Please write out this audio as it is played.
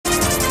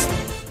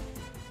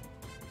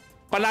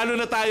Panalo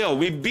na tayo.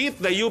 We beat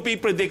the UP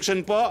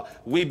prediction po.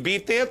 We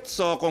beat it.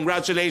 So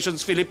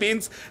congratulations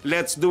Philippines.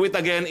 Let's do it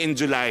again in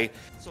July.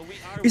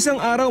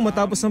 Isang araw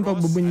matapos ang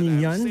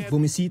pagbubunyin niyan,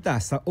 bumisita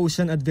sa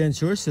Ocean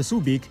Adventures sa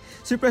Subic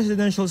si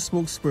Presidential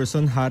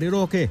Spokesperson Harry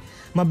Roque.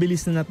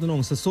 Mabilis na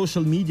natanong sa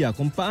social media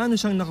kung paano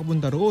siyang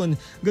nakapunta roon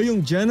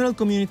gayong General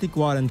Community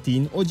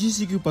Quarantine o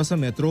GCQ pa sa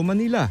Metro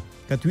Manila.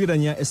 Katwiran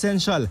niya,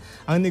 essential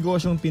ang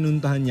negosyong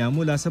pinuntahan niya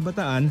mula sa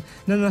Bataan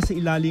na nasa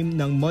ilalim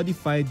ng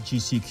modified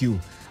GCQ.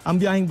 Ang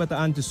biyaheng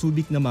Bataan to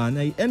Subic naman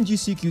ay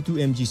MGCQ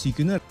to MGCQ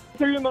na.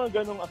 Sir, yung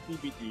mga ganong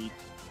activity,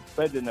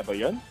 pwede na ba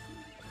yun?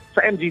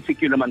 Sa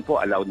MGCQ naman po,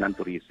 allowed ng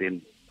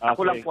tourism.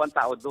 Ako lang po ang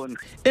tao doon.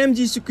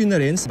 MGCQ na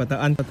rin sa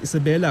Bataan at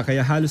Isabela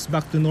kaya halos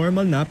back to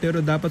normal na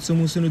pero dapat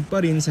sumusunod pa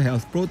rin sa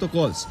health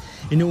protocols.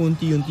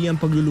 Inuunti-unti ang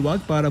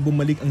pagluluwag para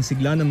bumalik ang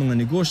sigla ng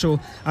mga negosyo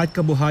at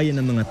kabuhayan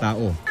ng mga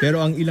tao.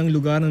 Pero ang ilang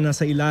lugar na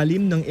nasa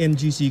ilalim ng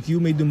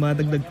MGCQ may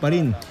dumadagdag pa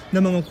rin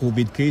ng mga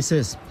COVID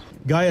cases.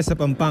 Gaya sa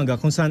Pampanga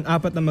kung saan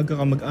 4 na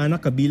magkakamag-anak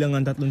kabilang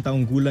ang 3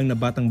 taong gulang na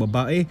batang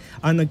babae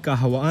ang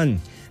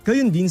nagkahawaan.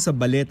 Gayon din sa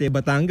Balete,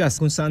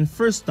 Batangas kung saan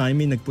first time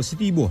may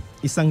nagpositibo,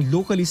 isang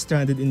locally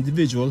stranded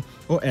individual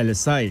o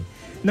LSI.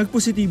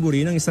 Nagpositibo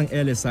rin ang isang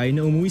LSI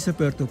na umuwi sa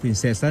Puerto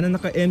Princesa na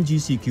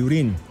naka-MGCQ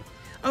rin.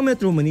 Ang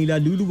Metro Manila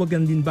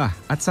luluwagan din ba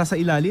at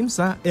sasailalim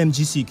sa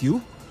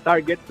MGCQ?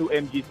 Target to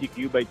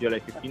MGCQ by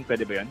July 15,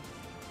 pwede ba yan?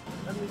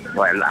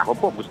 Well, ako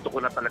po, gusto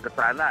ko na talaga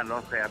sana, no?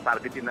 Kaya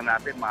targetin na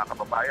natin mga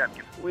kababayan.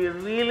 We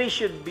really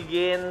should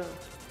begin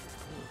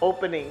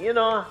opening. You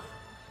know,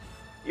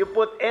 you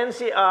put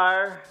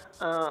NCR,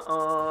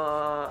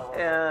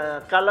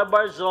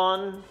 Calabar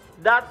Zone,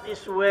 that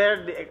is where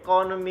the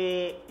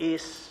economy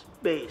is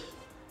based.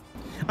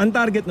 Ang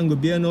target ng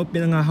gobyerno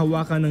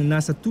pinanghahawakan ng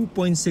nasa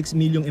 2.6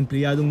 milyong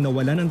empleyadong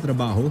nawalan ng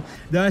trabaho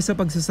dahil sa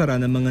pagsasara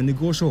ng mga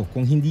negosyo.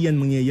 Kung hindi yan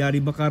mangyayari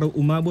baka raw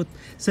umabot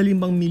sa 5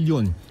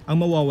 milyon ang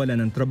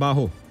mawawalan ng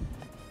trabaho.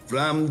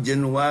 From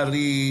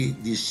January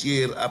this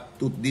year up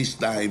to this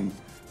time,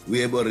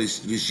 we have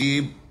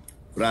received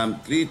from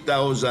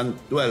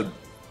 3,012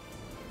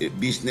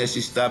 business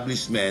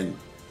establishment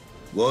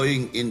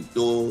going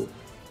into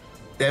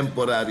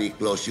temporary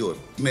closure.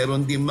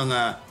 Meron din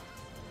mga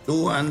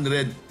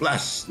 200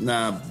 plus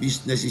na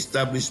business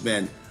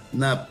establishment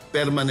na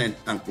permanent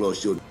ang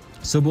closure.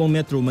 Sa buong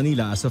Metro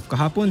Manila as of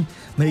kahapon,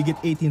 mahigit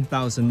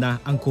 18,000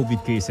 na ang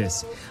COVID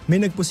cases.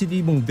 May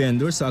nagpositibong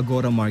vendor sa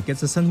Agora Market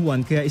sa San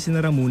Juan kaya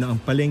isinara muna ang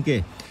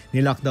palengke.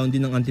 Nilockdown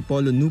din ang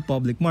Antipolo New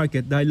Public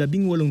Market dahil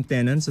 18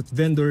 tenants at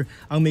vendor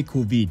ang may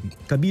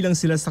COVID. Kabilang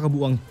sila sa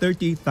kabuuang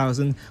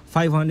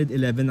 38,511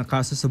 na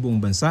kaso sa buong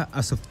bansa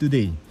as of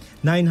today.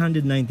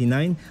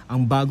 999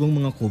 ang bagong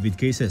mga COVID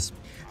cases.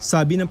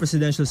 Sabi ng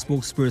presidential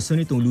spokesperson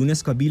itong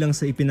Lunes kabilang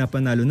sa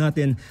ipinapanalo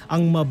natin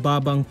ang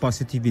mababang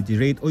positivity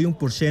rate o yung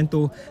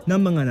porsyento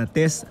ng mga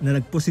na-test na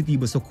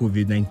nagpositibo sa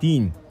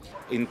COVID-19.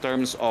 In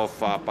terms of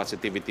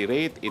positivity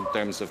rate, in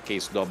terms of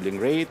case doubling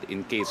rate,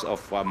 in case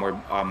of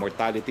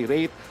mortality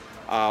rate,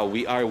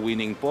 we are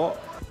winning po.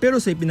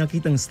 Pero sa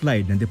ipinakitang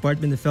slide ng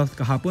Department of Health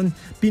kahapon,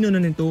 pinuna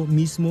nito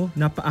mismo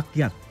na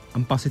paakyat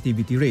ang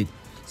positivity rate.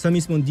 Sa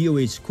mismong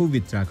DOH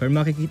COVID tracker,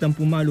 makikitang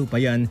pumalo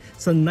pa yan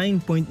sa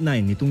 9.9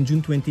 nitong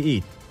June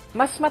 28.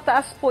 Mas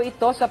mataas po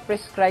ito sa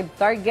prescribed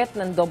target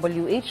ng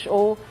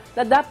WHO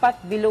na dapat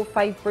below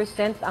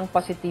 5% ang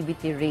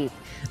positivity rate.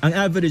 Ang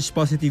average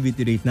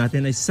positivity rate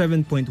natin ay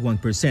 7.1%.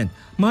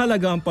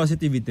 Mahalaga ang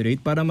positivity rate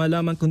para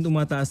malaman kung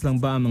tumataas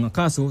lang ba ang mga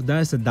kaso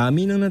dahil sa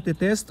dami ng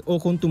natetest o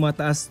kung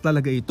tumataas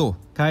talaga ito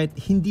kahit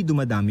hindi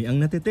dumadami ang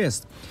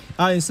natetest.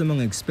 Ayon sa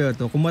mga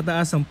eksperto, kung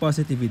mataas ang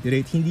positivity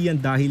rate, hindi yan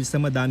dahil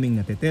sa madaming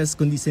natetest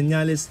kundi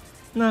senyales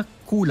na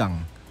kulang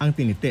ang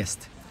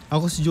tinitest.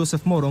 Ako si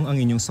Joseph Morong, ang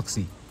inyong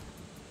saksi.